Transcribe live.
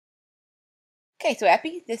Okay, so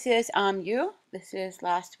Epi, this is you. This is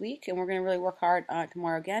last week, and we're going to really work hard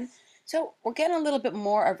tomorrow again. So we're getting a little bit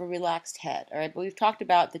more of a relaxed head, all right? But we've talked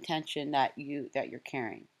about the tension that you're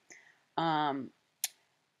carrying. Um,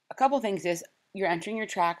 a couple things is you're entering your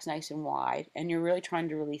tracks nice and wide, and you're really trying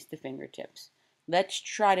to release the fingertips. Let's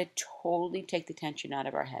try to totally take the tension out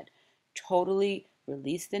of our head. Totally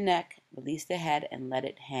release the neck, release the head, and let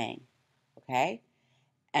it hang. Okay?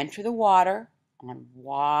 Enter the water on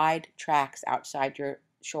wide tracks outside your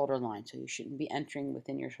shoulder line. So you shouldn't be entering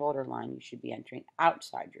within your shoulder line. You should be entering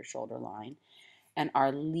outside your shoulder line. And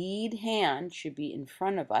our lead hand should be in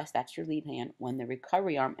front of us. That's your lead hand when the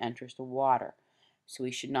recovery arm enters the water. So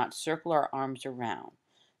we should not circle our arms around.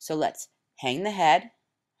 So let's hang the head,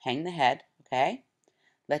 okay?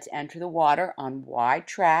 Let's enter the water on wide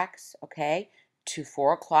tracks, okay? To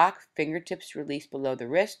 4 o'clock, fingertips release below the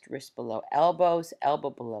wrist below elbows, elbow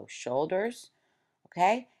below shoulders,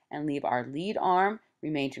 okay? And leave our lead arm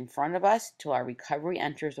remains in front of us till our recovery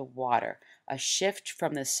enters the water. A shift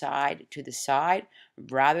from the side to the side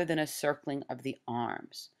rather than a circling of the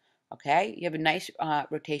arms, okay? You have a nice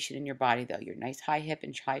rotation in your body though. You're nice high hip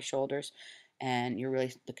and high shoulders, and you're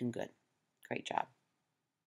really looking good. Great job.